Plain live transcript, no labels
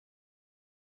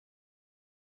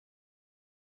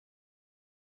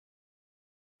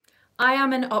I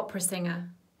am an opera singer.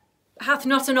 Hath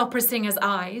not an opera singer's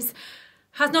eyes?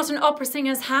 Hath not an opera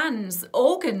singer's hands,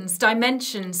 organs,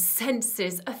 dimensions,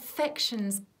 senses,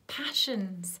 affections,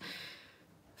 passions?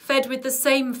 Fed with the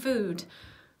same food,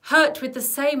 hurt with the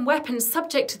same weapons,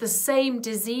 subject to the same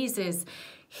diseases,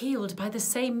 healed by the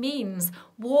same means,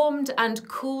 warmed and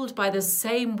cooled by the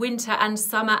same winter and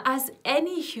summer as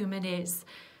any human is.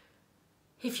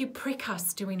 If you prick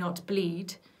us, do we not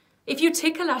bleed? If you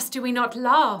tickle us, do we not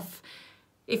laugh?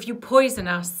 If you poison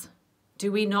us,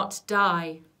 do we not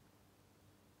die?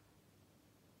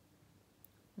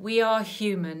 We are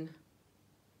human.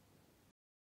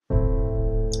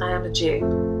 I am a Jew.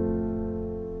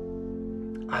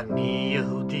 אני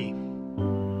יהודי.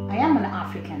 I am an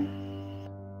African.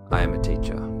 I am a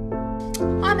teacher.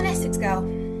 I'm an Essex girl.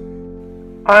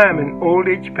 I am an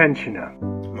old-age pensioner.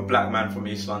 I'm a black man from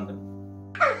East London.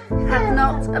 Hath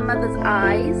not a mother's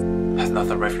eyes. Hath not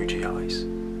a refugee eyes.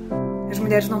 As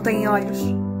mulheres não têm olhos.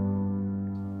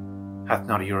 Hath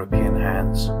not European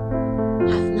hands.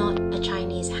 Hath not a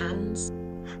Chinese hands.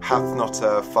 Hath not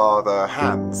a father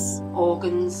hands.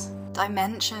 Organs.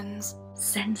 Dimensions.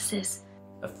 Senses.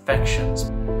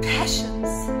 Affections. Passions.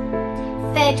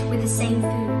 Fed with the same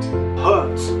food.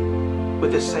 Hurt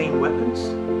with the same weapons.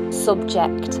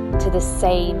 Subject to the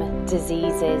same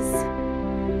diseases.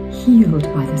 Healed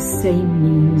by the same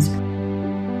means.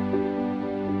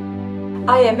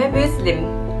 I am a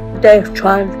Muslim. Deaf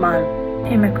child man.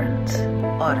 Immigrant.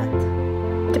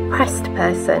 Aurat. Depressed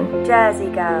person. Jersey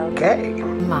girl. Gay.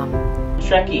 Mum.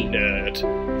 Trekkie. Nerd.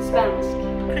 Spansk.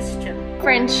 Christian.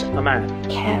 French. A man.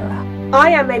 Carer.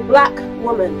 I am a black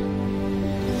woman.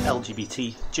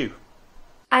 LGBT Jew.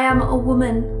 I am a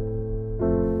woman.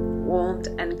 Warmed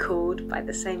and cooled by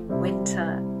the same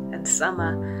winter and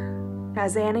summer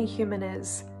as any human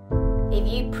is. If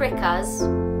you prick us,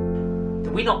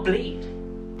 Do we not bleed?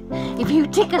 If you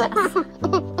tickle us,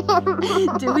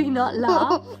 do we not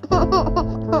laugh?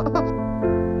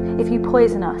 If you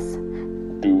poison us.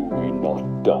 Do we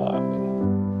not die?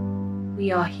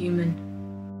 We are human.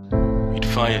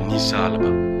 מתפאי ניסה אלבה.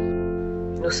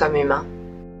 Nous sommes humains.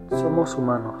 Somos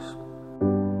humanos.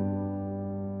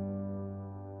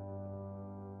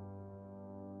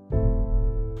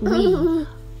 We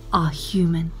are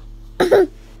human.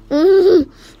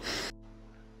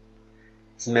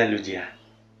 اسمها لوديا.